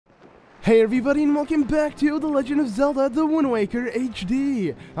Hey everybody, and welcome back to The Legend of Zelda The Wind Waker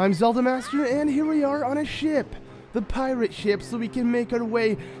HD. I'm ZeldaMaster, and here we are on a ship. The pirate ship, so we can make our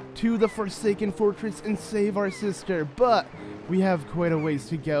way to the Forsaken Fortress and save our sister. But we have quite a ways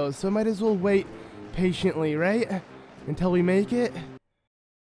to go, so might as well wait patiently, right? Until we make it.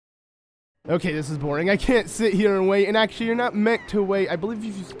 Okay, this is boring. I can't sit here and wait, and actually you're not meant to wait. I believe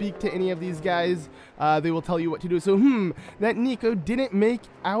if you speak to any of these guys, they will tell you what to do. So, that Nico didn't make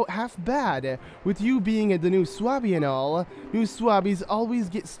out half bad. With you being the new Swabby and all, new Swabbies always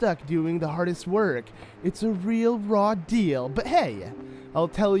get stuck doing the hardest work. It's a real raw deal, but hey, I'll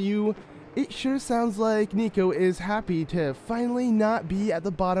tell you, it sure sounds like Nico is happy to finally not be at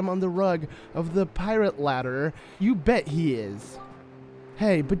the bottom on the rug of the pirate ladder. You bet he is.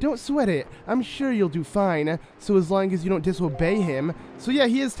 Hey, but don't sweat it. I'm sure you'll do fine, so as long as you don't disobey him. So yeah,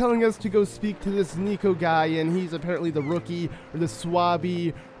 he is telling us to go speak to this Nico guy, and he's apparently the rookie, or the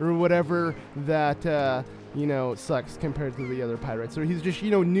swabby, or whatever that, you know, sucks compared to the other pirates. Or he's just,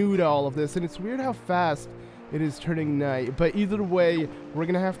 you know, new to all of this, and it's weird how fast it is turning night. But either way, we're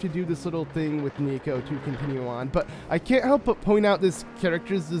gonna have to do this little thing with Nico to continue on. But I can't help but point out this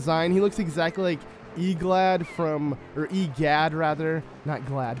character's design. He looks exactly like Egad from, or Egad rather, not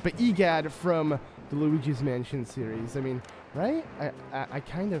Glad, but Egad from the Luigi's Mansion series. I mean, right? I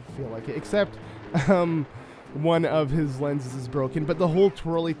kind of feel like it, except one of his lenses is broken, but the whole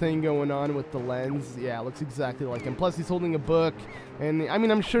twirly thing going on with the lens, yeah, looks exactly like him. Plus he's holding a book, and I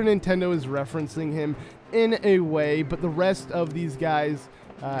mean, I'm sure Nintendo is referencing him in a way, but the rest of these guys,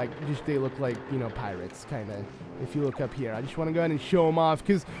 just they look like, you know, pirates, kind of. If you look up here, I just want to go ahead and show them off,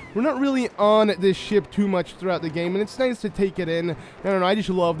 because we're not really on this ship too much throughout the game, and it's nice to take it in. I don't know, I just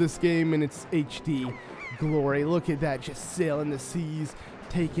love this game and its HD glory. Look at that, just sailing the seas,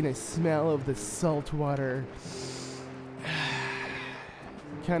 taking a smell of the salt water.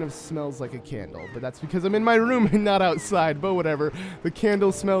 Kind of smells like a candle, but that's because I'm in my room and not outside, but whatever. The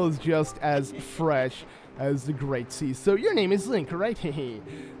candle smell is just as fresh as the Great Sea. So your name is Link, right?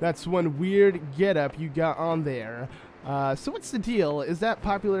 That's one weird getup you got on there. So what's the deal? Is that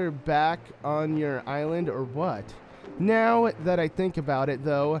popular back on your island or what? Now that I think about it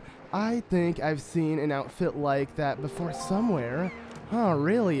though, I think I've seen an outfit like that before somewhere. Oh,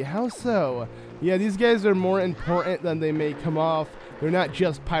 really? How so? Yeah, these guys are more important than they may come off. They're not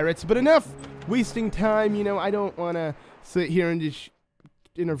just pirates, but enough wasting time. You know, I don't want to sit here and just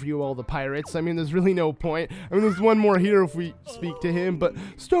interview all the pirates. I mean, there's really no point. I mean, there's one more here if we speak to him, but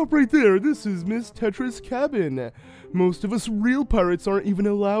stop right there. This is Miss Tetra's cabin. Most of us real pirates aren't even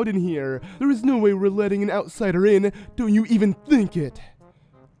allowed in here. There is no way we're letting an outsider in. Don't you even think it.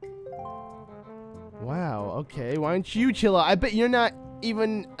 Wow, okay. Why don't you chill out? I bet you're not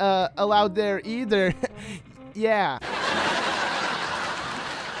even allowed there either. Yeah.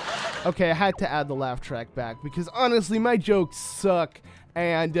 Okay, I had to add the laugh track back because honestly, my jokes suck.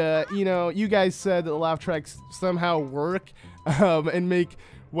 And, you know, you guys said that the laugh tracks somehow work and make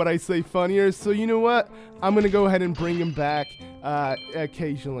what I say funnier. So you know what? I'm going to go ahead and bring him back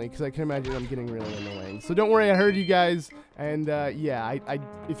occasionally because I can imagine I'm getting really annoying. So don't worry, I heard you guys. And, yeah,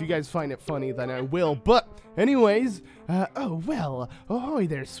 if you guys find it funny, then I will. But anyways, oh, well, ahoy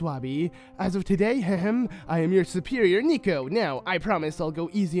there, Swabby. As of today, I am your superior, Nico. Now, I promise I'll go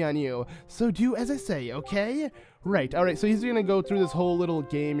easy on you. So do as I say, okay? Right, alright, so he's gonna go through this whole little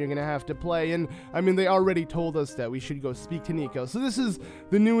game you're gonna have to play, and, I mean, they already told us that we should go speak to Nico. So this is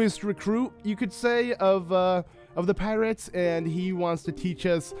the newest recruit, you could say, of the pirates, and he wants to teach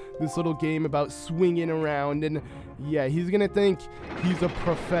us this little game about swinging around, and yeah, he's gonna think he's a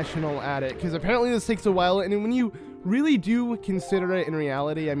professional at it, because apparently this takes a while, and when you really do consider it in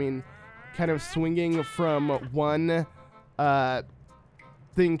reality, I mean, kind of swinging from one,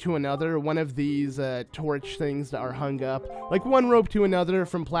 thing to another, one of these torch things that are hung up, like one rope to another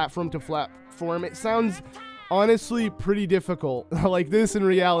from platform to platform, it sounds honestly pretty difficult. Like this in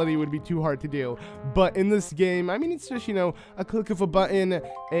reality would be too hard to do, but in this game, I mean, it's just, you know, a click of a button,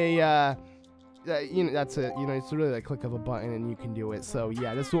 you know, that's it, you know, it's really a click of a button and you can do it. So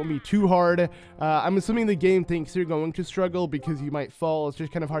yeah, this won't be too hard. I'm assuming the game thinks you're going to struggle because you might fall. It's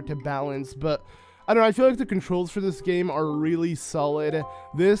just kind of hard to balance, but I don't know, I feel like the controls for this game are really solid.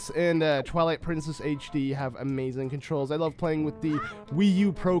 This and Twilight Princess HD have amazing controls. I love playing with the Wii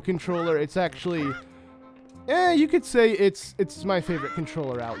U Pro controller. It's actually, you could say it's my favorite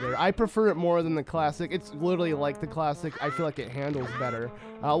controller out there. I prefer it more than the classic. It's literally like the classic. I feel like it handles better.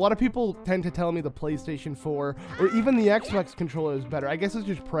 A lot of people tend to tell me the PlayStation 4 or even the Xbox controller is better. I guess it's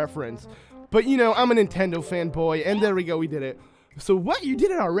just preference. But, you know, I'm a Nintendo fanboy, and there we go, we did it. So what? You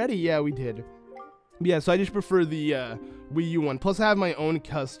did it already? Yeah, we did. Yeah, so I just prefer the Wii U one. Plus, I have my own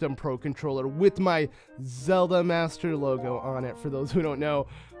custom Pro Controller with my ZeldaMaster logo on it, for those who don't know.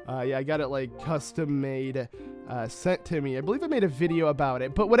 Yeah, I got it, like, custom made, sent to me. I believe I made a video about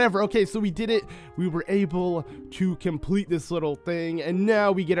it, but whatever. Okay, so we did it. We were able to complete this little thing, and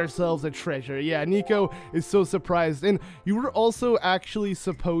now we get ourselves a treasure. Yeah, Nico is so surprised. And you were also actually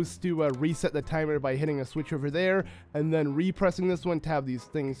supposed to reset the timer by hitting a switch over there, and then repressing this one to have these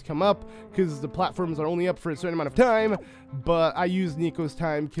things come up, because the platforms are only up for a certain amount of time. But I used Nico's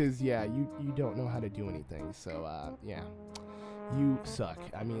time, because, yeah, you don't know how to do anything. So, yeah. You suck.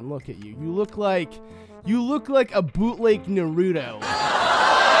 I mean, look at you. You look like a bootleg Naruto.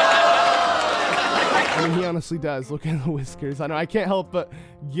 I mean, he honestly does. Look at the whiskers. I know, I can't help but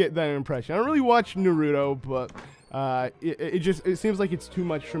get that impression. I don't really watch Naruto, but it seems like it's too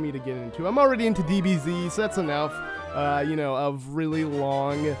much for me to get into. I'm already into DBZ, so that's enough. You know, of really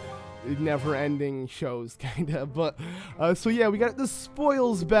long, never-ending shows, kinda. But so yeah, we got the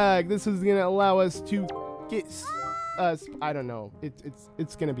spoils bag. This is gonna allow us to get. I don't know.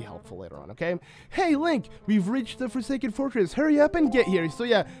 It's gonna be helpful later on, okay? Hey, Link, we've reached the Forsaken Fortress. Hurry up and get here. So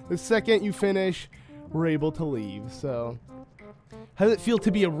yeah, the second you finish, we're able to leave. So, how does it feel to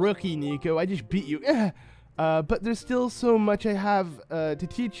be a rookie, Nico? I just beat you. But there's still so much I have to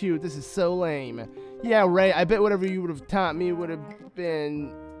teach you. This is so lame. Yeah, right. I bet whatever you would have taught me would have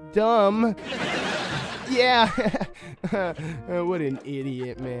been dumb. Yeah. What an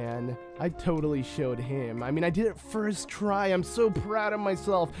idiot, man. I totally showed him. I mean, I did it first try. I'm so proud of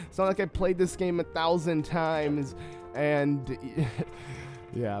myself. It's not like I played this game 1,000 times. And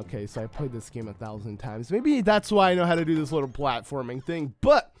yeah, okay, so I played this game 1,000 times. Maybe that's why I know how to do this little platforming thing.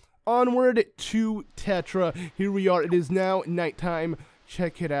 But onward to Tetra. Here we are. It is now nighttime.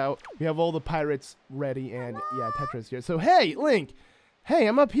 Check it out. We have all the pirates ready, and yeah, Tetra's here. So hey, Link. Hey,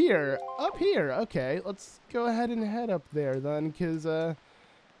 I'm up here. Up here. Okay, let's go ahead and head up there then, because,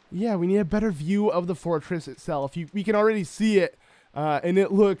 yeah, we need a better view of the fortress itself. We can already see it, and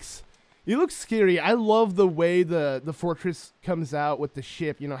it looks scary. I love the way the fortress comes out with the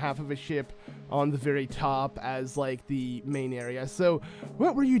ship, you know, half of a ship on the very top as, like, the main area. So,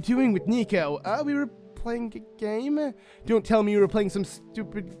 what were you doing with Nico? We were playing a game? Don't tell me you were playing some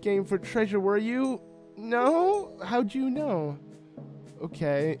stupid game for treasure, were you? No? How'd you know?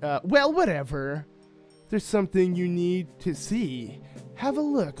 Okay, well, whatever. There's something you need to see. Have a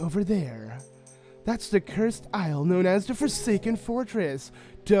look over there. That's the cursed isle known as the Forsaken Fortress.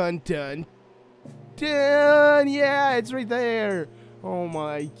 Dun, dun, dun! Yeah, it's right there. Oh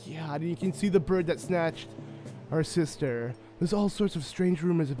my god, and you can see the bird that snatched our sister. There's all sorts of strange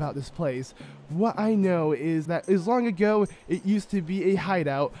rumors about this place. What I know is that as long ago, it used to be a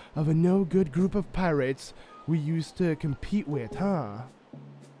hideout of a no-good group of pirates we used to compete with, huh?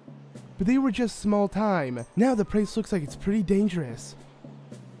 But they were just small time. Now the place looks like it's pretty dangerous.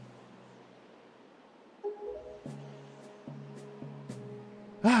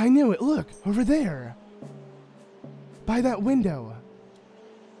 Ah, I knew it. Look, over there. By that window.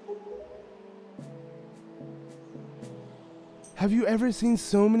 Have you ever seen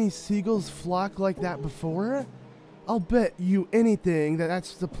so many seagulls flock like that before? I'll bet you anything that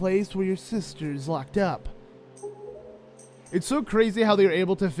that's the place where your sister's locked up. It's so crazy how they were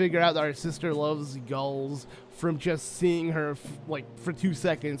able to figure out that our sister loves gulls from just seeing her like for 2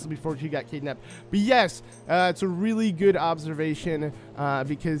 seconds before she got kidnapped. But yes, it's a really good observation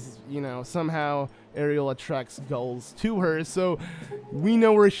because, you know, somehow Ariel attracts gulls to her, so we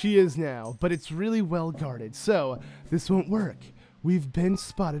know where she is now, but it's really well guarded, so this won't work. We've been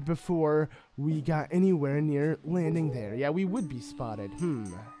spotted before we got anywhere near landing there. Yeah, we would be spotted.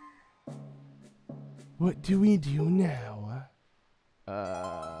 What do we do now?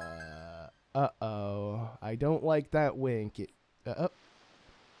 Uh-oh. I don't like that wink.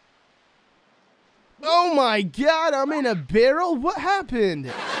 Oh my god, I'm in a barrel? What happened?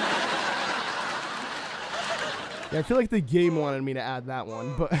 Yeah, I feel like the game wanted me to add that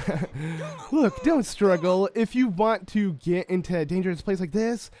one, but look, don't struggle. If you want to get into a dangerous place like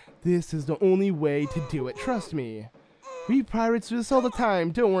this, this is the only way to do it. Trust me. We pirates do this all the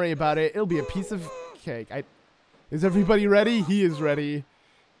time. Don't worry about it. It'll be a piece of cake. Is everybody ready? He is ready.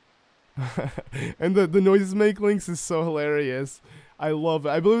 And the noises make Links is so hilarious. I love it.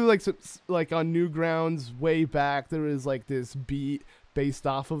 I believe like on Newgrounds way back there was like this beat based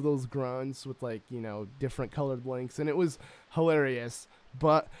off of those grunts with like, you know, different colored Links, and it was hilarious.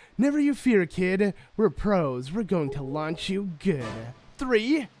 But never you fear, kid. We're pros. We're going to launch you good.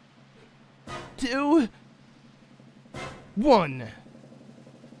 3, 2, 1.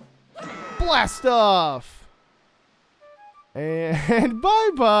 Blast off! And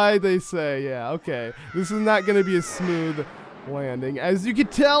bye-bye, they say. Yeah, okay. This is not going to be a smooth landing. As you can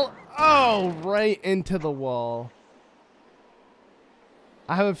tell, oh, right into the wall.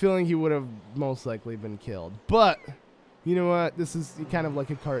 I have a feeling he would have most likely been killed. But, you know what? This is kind of like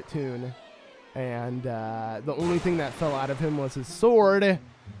a cartoon. And the only thing that fell out of him was his sword.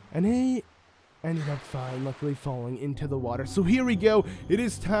 And he ended up fine, luckily falling into the water. So here we go. It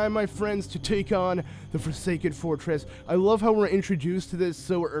is time, my friends, to take on the Forsaken Fortress. I love how we're introduced to this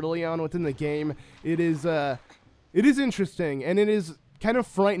so early on within the game. It is interesting, and it is kind of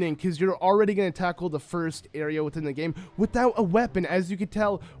frightening because you're already going to tackle the first area within the game without a weapon. As you can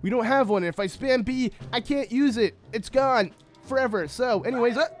tell, we don't have one. If I spam B, I can't use it. It's gone forever. So,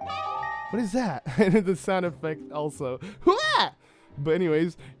 anyways, what is that? And the sound effect also. But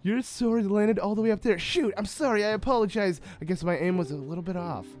anyways, your sword landed all the way up there. Shoot, I'm sorry, I apologize. I guess my aim was a little bit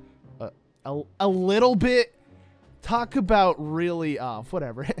off. A little bit? Talk about really off.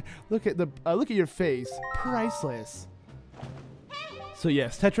 Whatever. Look at your face. Priceless. So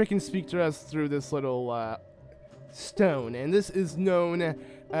yes, Tetra can speak to us through this little stone, and this is known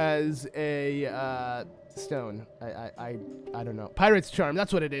as a stone. I don't know. Pirate's Charm,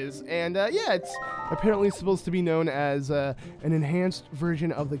 that's what it is. And yeah, it's apparently supposed to be known as an enhanced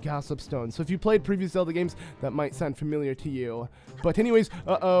version of the Gossip Stone. So if you played previous Zelda games, that might sound familiar to you. But anyways,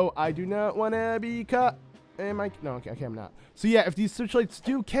 I do not want to be caught. Am I? No, okay, I'm not. So yeah, if these searchlights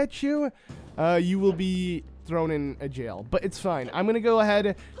do catch you, you will be thrown in a jail. But it's fine. I'm going to go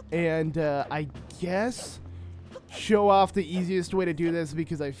ahead and I guess show off the easiest way to do this,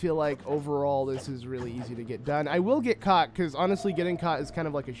 because I feel like overall this is really easy to get done. I will get caught, because honestly getting caught is kind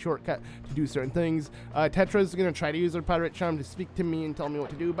of like a shortcut to do certain things. Tetra's going to try to use her pirate charm to speak to me and tell me what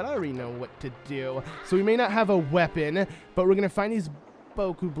to do, but I already know what to do. So we may not have a weapon, but we're going to find these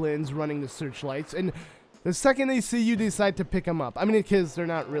Bokublins running the searchlights, and the second they see you, decide to pick them up. I mean, because they're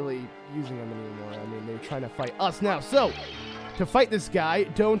not really using them anymore. I mean, they're trying to fight us now. So to fight this guy,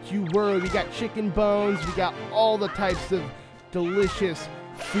 don't you worry. We got chicken bones. We got all the types of delicious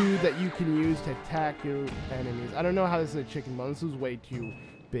food that you can use to attack your enemies. I don't know how this is a chicken bone. This is way too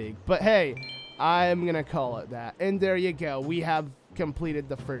big. But hey, I'm going to call it that. And there you go. We have completed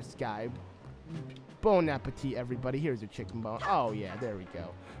the first guy. Bon appetit, everybody. Here's a chicken bone. Oh, yeah, there we go.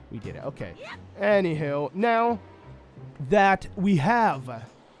 We did it. Okay. Anywho, now that we have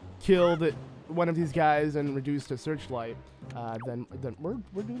killed one of these guys and reduced a searchlight, then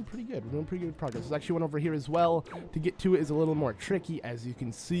we're doing pretty good. We're doing pretty good progress. There's actually one over here as well. To get to it is a little more tricky. As you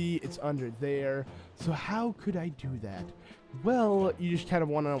can see, it's under there. So how could I do that? Well, you just kind of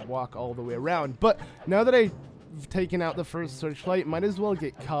want to walk all the way around. But now that I've taken out the first searchlight, might as well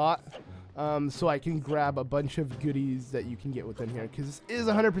get caught. So I can grab a bunch of goodies that you can get within here, because this is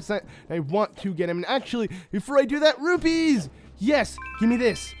 100%, and I want to get him. And actually, before I do that, rupees! Yes, give me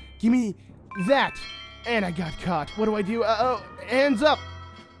this, give me that, and I got caught. What do I do? Oh, hands up!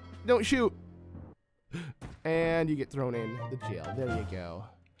 Don't shoot! And you get thrown in the jail. There you go.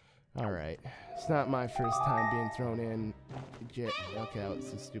 Alright, it's not my first time being thrown in jail. Okay, that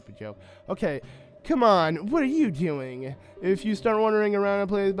was a stupid joke. Okay. Come on, what are you doing? If you start wandering around a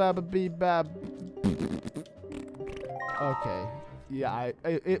place, okay, yeah,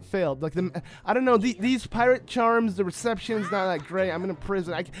 it failed. Like I don't know. These pirate charms, the reception's not that great. I'm in a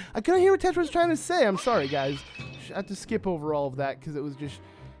prison. I couldn't hear what Tetra was trying to say. I'm sorry, guys. I had to skip over all of that because it was just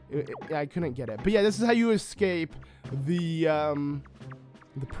I couldn't get it. But yeah, this is how you escape the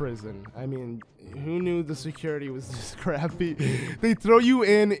prison. I mean, who knew the security was this crappy? They throw you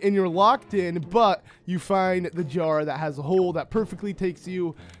in and you're locked in, but you find the jar that has a hole that perfectly takes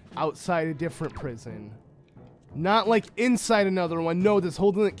you outside a different prison. Not like inside another one. No, this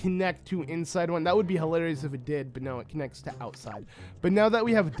hole doesn't connect to inside one. That would be hilarious if it did, but no, it connects to outside. But now that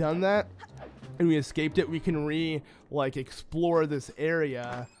we have done that and we escaped it, we can explore this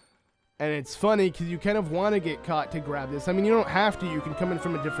area. And it's funny because you kind of want to get caught to grab this. I mean, you don't have to. You can come in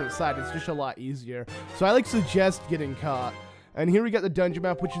from a different side. It's just a lot easier. So I suggest getting caught. And here we got the dungeon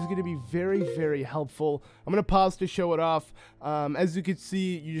map, which is going to be very, very helpful. I'm going to pause to show it off. As you can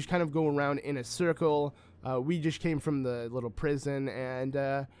see, you just kind of go around in a circle. We just came from the little prison, and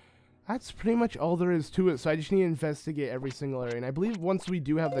that's pretty much all there is to it. So I just need to investigate every single area. And I believe once we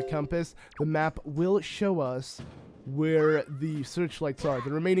do have the compass, the map will show us where the searchlights are.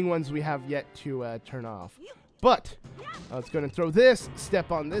 The remaining ones we have yet to turn off. But it's going to throw this,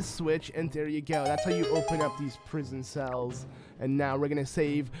 step on this switch, and there you go. That's how you open up these prison cells. And now we're going to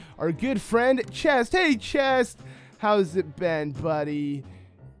save our good friend, Chest. Hey, Chest! How's it been, buddy?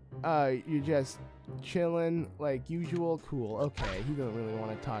 You're just chilling like usual? Cool. Okay, he doesn't really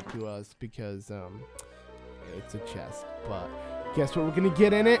want to talk to us because, it's a chest. But guess what we're gonna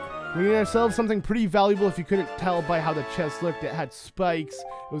get in it? We're getting ourselves something pretty valuable. If you couldn't tell by how the chest looked, it had spikes.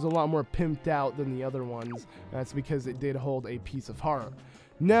 It was a lot more pimped out than the other ones. That's because it did hold a piece of heart.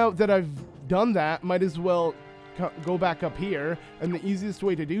 Now that I've done that, might as well go back up here, and the easiest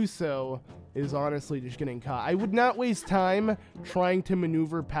way to do so is honestly just getting caught. I would not waste time trying to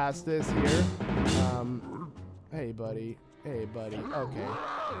maneuver past this here. Hey buddy, okay,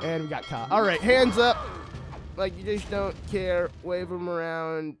 and we got caught. All right, hands up, like you just don't care. Wave them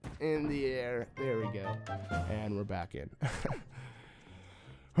around in the air. There we go, and we're back in.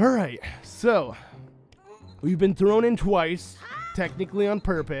 All right, so we've been thrown in twice, technically on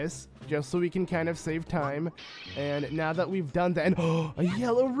purpose, just so we can kind of save time. And now that we've done that, and a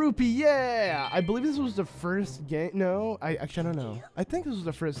yellow rupee, yeah! I believe this was the first game. No, actually I don't know. I think this was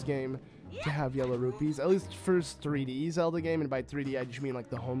the first game to have yellow rupees, at least first 3D Zelda game. And by 3D, I just mean like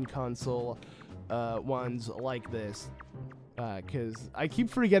the home console ones like this, because I keep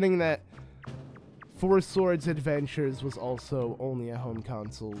forgetting that Four Swords Adventures was also only a home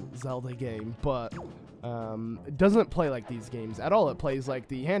console Zelda game, but it doesn't play like these games at all. It plays like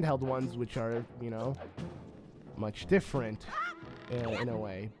the handheld ones, which are, you know, much different in a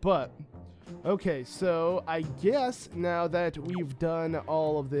way. But okay, so I guess now that we've done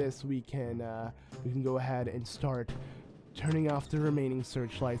all of this, we can go ahead and start turning off the remaining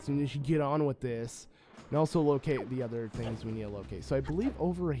searchlights and just get on with this. And also locate the other things we need to locate. So I believe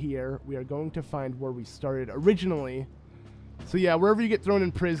over here we are going to find where we started originally. So yeah, wherever you get thrown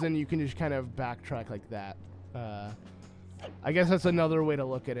in prison, you can just kind of backtrack like that. I guess that's another way to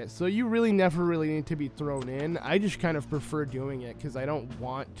look at it. So you really never really need to be thrown in. I just kind of prefer doing it because I don't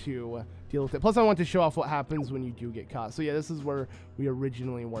want to deal with it. Plus I want to show off what happens when you do get caught. So yeah, this is where we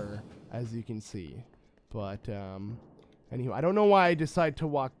originally were, as you can see. But anyway, I don't know why I decided to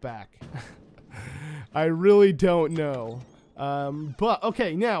walk back. I really don't know. But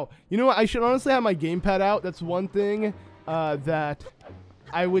okay, now, you know what? I should honestly have my gamepad out. That's one thing that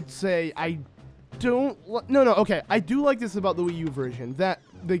I would say I don't... No, okay. I do like this about the Wii U version, that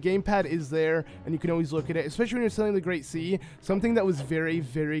the gamepad is there and you can always look at it, especially when you're sailing the Great Sea. Something that was very,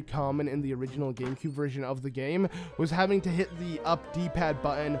 very common in the original GameCube version of the game was having to hit the up D-pad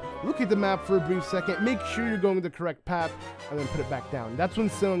button, look at the map for a brief second, make sure you're going the correct path, and then put it back down. That's when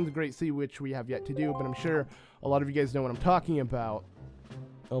sailing the Great Sea, which we have yet to do, but I'm sure a lot of you guys know what I'm talking about.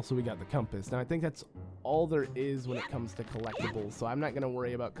 Also, we got the compass. Now, I think that's all there is when it comes to collectibles, so I'm not going to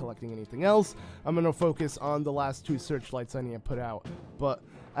worry about collecting anything else. I'm going to focus on the last two searchlights I need to put out. But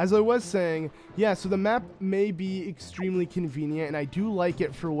as I was saying, yeah, so the map may be extremely convenient, and I do like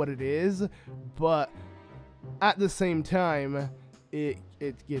it for what it is, but at the same time, it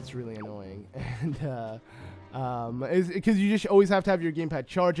gets really annoying. And because you just always have to have your gamepad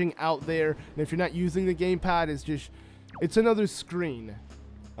charging out there, and if you're not using the gamepad, it's another screen.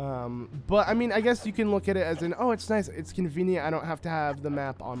 But I mean, I guess you can look at it as in, oh, it's nice, it's convenient, I don't have to have the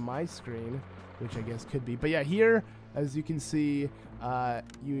map on my screen, which I guess could be. But yeah, here, as you can see,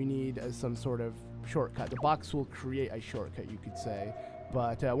 you need some sort of shortcut. The box will create a shortcut, you could say.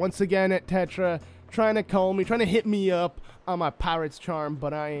 But once again, at Tetra, trying to call me, trying to hit me up on my pirate's charm,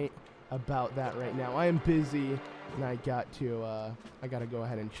 but I ain't about that right now. I am busy, and I gotta go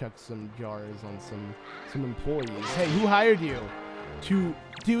ahead and chuck some jars on some employees. Hey, who hired you to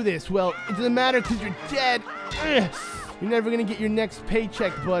do this? Well, it doesn't matter because you're dead. Ugh. You're never gonna get your next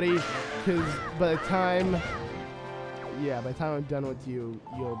paycheck, buddy, because by the time I'm done with you,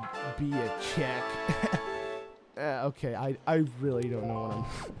 you'll be a check. Okay, I really don't know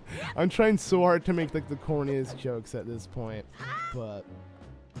what I'm trying so hard to make like the corniest jokes at this point, but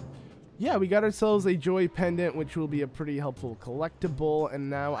yeah, we got ourselves a joy pendant, which will be a pretty helpful collectible, and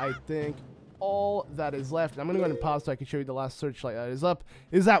now I think all that is left, and I'm going to go ahead and pause so I can show you the last searchlight that is up,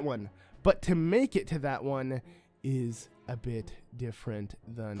 is that one. But to make it to that one is a bit different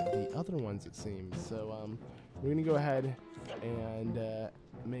than the other ones, it seems. So we're going to go ahead and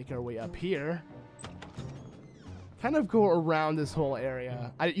make our way up here. Kind of go around this whole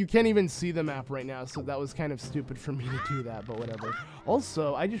area. You can't even see the map right now, so that was kind of stupid for me to do that, but whatever.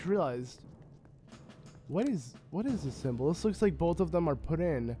 Also, I just realized, what is this symbol? This looks like both of them are put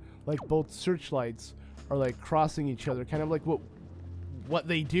in, like both searchlights are like crossing each other, kind of like what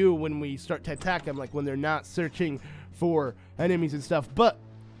they do when we start to attack them, like when they're not searching for enemies and stuff. But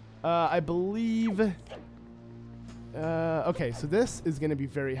I believe okay, so this is going to be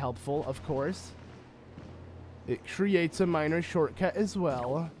very helpful, of course. It creates a minor shortcut as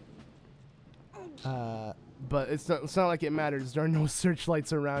well, but it's not like it matters. There are no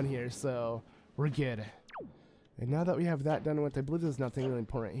searchlights around here, so we're good. And now that we have that done with, I believe there's nothing really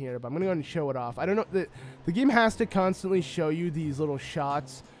important here, but I'm going to go ahead and show it off. I don't know, the game has to constantly show you these little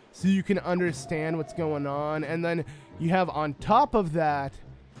shots so you can understand what's going on. And then you have on top of that,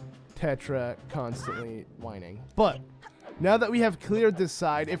 Tetra constantly whining. But now that we have cleared this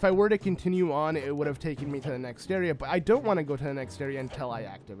side, if I were to continue on, it would have taken me to the next area. But I don't want to go to the next area until I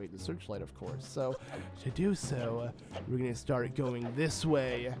activate the searchlight, of course. So to do so, we're going to start going this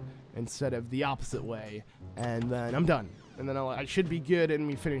way instead of the opposite way. And then I'm done. And then I should be good and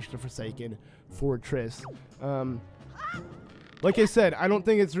we finish the Forsaken Fortress. Like I said, I don't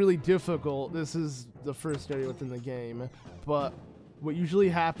think it's really difficult. This is the first area within the game. But what usually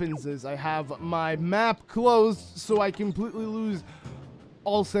happens is I have my map closed so I completely lose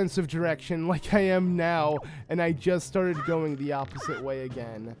all sense of direction like I am now. And I just started going the opposite way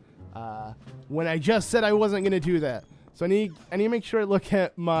again. When I just said I wasn't going to do that. So I need to make sure I look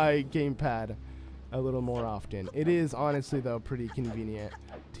at my gamepad a little more often. It is honestly though pretty convenient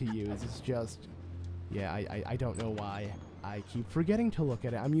to use. It's just, yeah, I don't know why I keep forgetting to look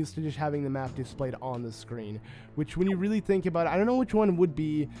at it. I'm used to just having the map displayed on the screen, which when you really think about it, I don't know which one would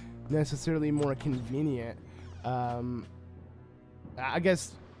be necessarily more convenient. I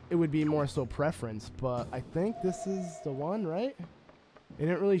guess it would be more so preference, but I think this is the one, right? It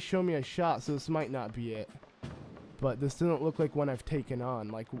didn't really show me a shot, so this might not be it. But this doesn't look like one I've taken on,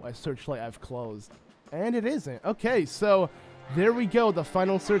 like a searchlight I've closed. And it isn't. Okay, so there we go, the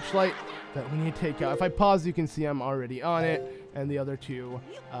final searchlight that we need to take out. If I pause, you can see I'm already on it, and the other two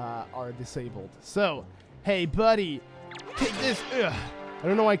are disabled. So, hey, buddy, take this. Ugh. I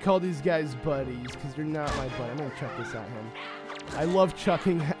don't know why I call these guys buddies, because they're not my buddy. I'm going to chuck this at him. I love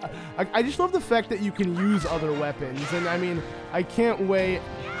chucking. I just love the fact that you can use other weapons, and I mean, I can't wait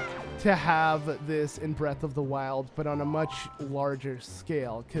to have this in Breath of the Wild, but on a much larger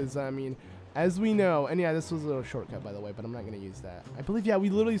scale, because, I mean, as we know, and yeah, this was a little shortcut, by the way, but I'm not going to use that. I believe, yeah, we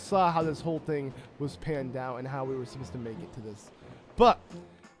literally saw how this whole thing was panned out and how we were supposed to make it to this. But,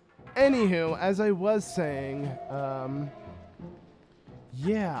 anywho, as I was saying,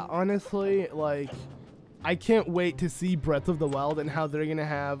 yeah, honestly, like, I can't wait to see Breath of the Wild and how they're going to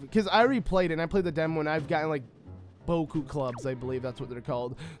have, because I already played it, and I played the demo, and I've gotten, like, Boku clubs, I believe that's what they're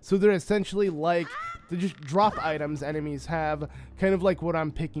called. So they're essentially like, they just drop items enemies have, kind of like what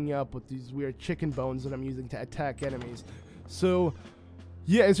I'm picking up with these weird chicken bones that I'm using to attack enemies. So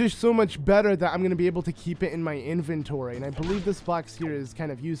yeah, it's just so much better that I'm going to be able to keep it in my inventory. And I believe this box here is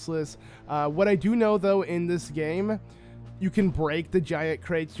kind of useless. What I do know though in this game, you can break the giant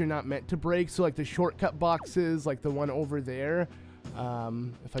crates you're not meant to break. So like the shortcut boxes, like the one over there. If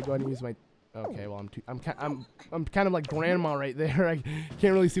I go ahead and use my... Okay, well, I'm kind of like grandma right there. I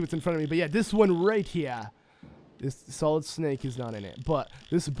can't really see what's in front of me, but yeah, this one right here, this solid snake is not in it, but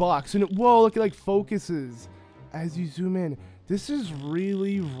this box, and whoa, look, it like focuses as you zoom in. This is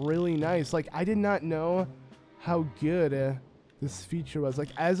really, really nice. Like, I did not know how good this feature was. Like,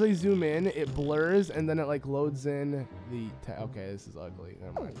 as I zoom in, it blurs, and then it like loads in the. Okay, this is ugly.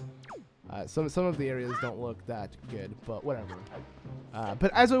 Never mind. Some of the areas don't look that good, but whatever.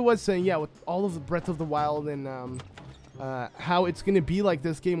 But as I was saying, yeah, with all of the Breath of the Wild and how it's going to be like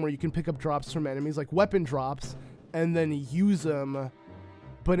this game where you can pick up drops from enemies, like weapon drops, and then use them.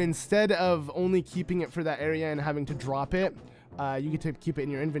 But instead of only keeping it for that area and having to drop it, you get to keep it in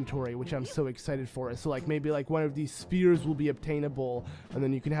your inventory, which I'm so excited for. So like maybe like one of these spears will be obtainable, and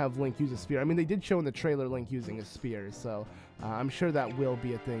then you can have Link use a spear. I mean, they did show in the trailer Link using a spear, so I'm sure that will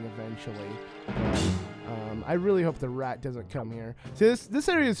be a thing eventually. But, I really hope the rat doesn't come here. See, this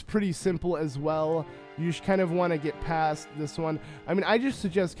area is pretty simple as well. You just kind of want to get past this one. I mean, I just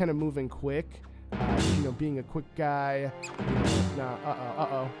suggest kind of moving quick. You know, being a quick guy. You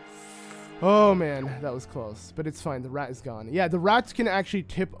know, oh man, that was close, but it's fine. The rat is gone. Yeah, the rats can actually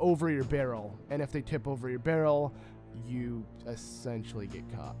tip over your barrel, and if they tip over your barrel, you essentially get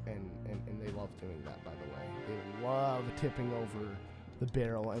caught, and they love doing that, by the way. They love tipping over the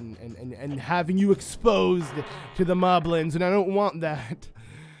barrel and having you exposed to the moblins, and I don't want that.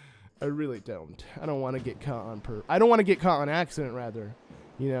 I really don't. I don't want to get caught on I don't want to get caught on accident, rather.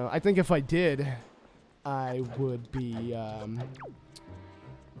 You know, I think if I did, I would be,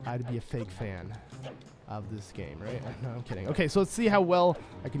 I'd be a fake fan of this game, right? No, I'm kidding. Okay, so let's see how well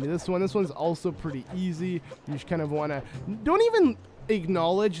I can do this one. This one's also pretty easy. You just kind of want to... Don't even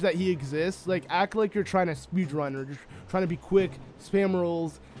acknowledge that he exists. Like, act like you're trying to speedrun or just trying to be quick, spam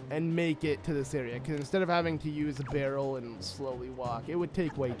rolls, and make it to this area. Because instead of having to use a barrel and slowly walk, it would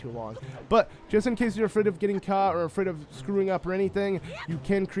take way too long. But just in case you're afraid of getting caught or afraid of screwing up or anything, you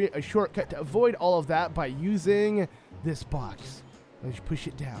can create a shortcut to avoid all of that by using this box. Let's push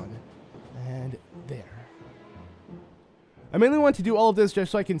it down. And there. I mainly want to do all of this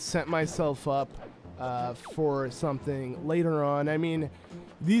just so I can set myself up for something later on. I mean,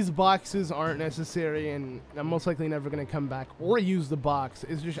 these boxes aren't necessary, and I'm most likely never going to come back or use the box.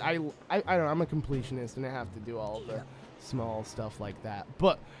 It's just, I don't know, I'm a completionist, and I have to do all of the small stuff like that.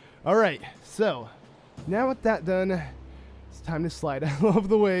 But, alright, so, now with that done, it's time to slide. I love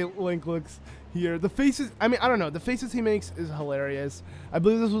the way Link looks here. The faces, I mean, I don't know, the faces he makes is hilarious. I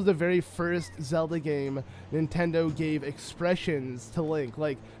believe this was the very first Zelda game Nintendo gave expressions to Link,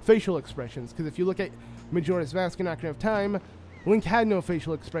 like facial expressions, because if you look at Majora's Mask and Ocarina of Time, Link had no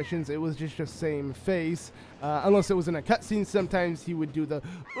facial expressions. It was just the same face, unless it was in a cutscene. Sometimes he would do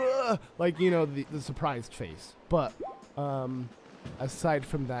the like, you know, the surprised face, but aside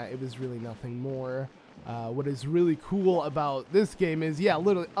from that, it was really nothing more. What is really cool about this game is, yeah,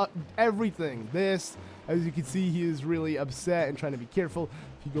 literally everything. This, as you can see, he is really upset and trying to be careful.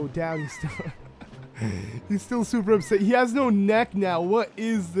 If you go down, he's still he's still super upset. He has no neck now. What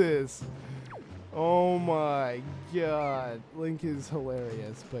is this? Oh my god. Link is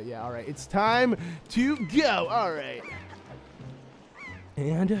hilarious. But yeah, alright. It's time to go. Alright.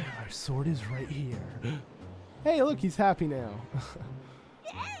 And our sword is right here. Hey, look, he's happy now.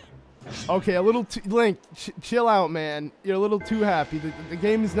 Okay, a little too... Link, chill out, man. You're a little too happy. The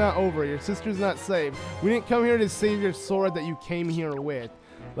game is not over. Your sister's not saved. We didn't come here to save your sword that you came here with.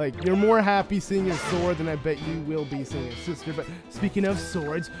 Like, you're more happy seeing your sword than I bet you will be seeing your sister. But speaking of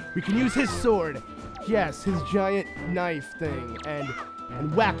swords, we can use his sword. Yes, his giant knife thing.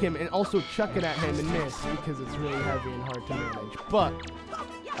 And whack him and also chuck it at him and miss because it's really heavy and hard to manage. But,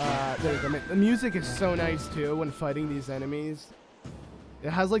 there you go. The music is so nice, too, when fighting these enemies. It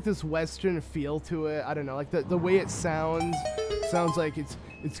has like this Western feel to it. I don't know, like the way it sounds like it's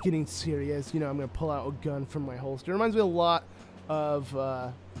getting serious. You know, I'm gonna pull out a gun from my holster. It reminds me a lot of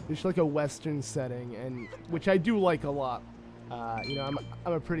just like a Western setting, and which I do like a lot. You know,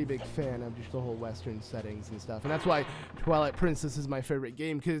 I'm a pretty big fan of just the whole Western settings and stuff, and that's why Twilight Princess is my favorite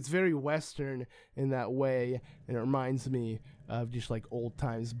game, because it's very Western in that way, and it reminds me of just like old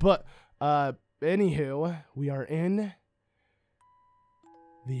times. But anywho, we are in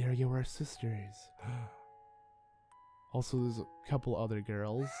the area where our sister is. Also, there's a couple other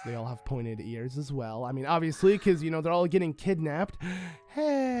girls. They all have pointed ears as well. I mean, obviously, because, you know, they're all getting kidnapped.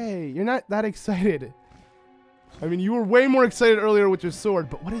 Hey, you're not that excited. I mean, you were way more excited earlier with your sword,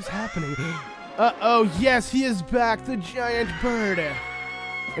 but what is happening? Uh-oh, yes, he is back, the giant bird.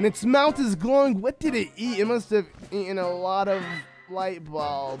 And its mouth is glowing. What did it eat? It must have eaten a lot of light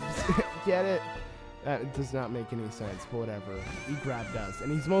bulbs. Get it? That does not make any sense, but whatever. He grabbed us,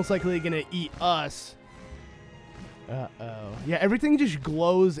 and he's most likely gonna eat us. Uh-oh. Yeah, everything just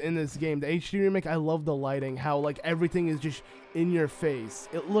glows in this game. The HD remake, I love the lighting, how, like, everything is just in your face.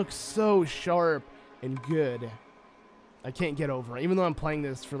 It looks so sharp and good. I can't get over it. Even though I'm playing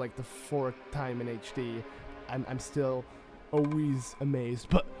this for, like, the 4th time in HD, I'm still always amazed.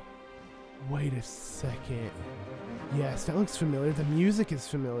 But, wait a second. Yes, that looks familiar. The music is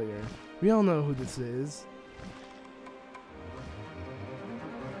familiar. We all know who this is.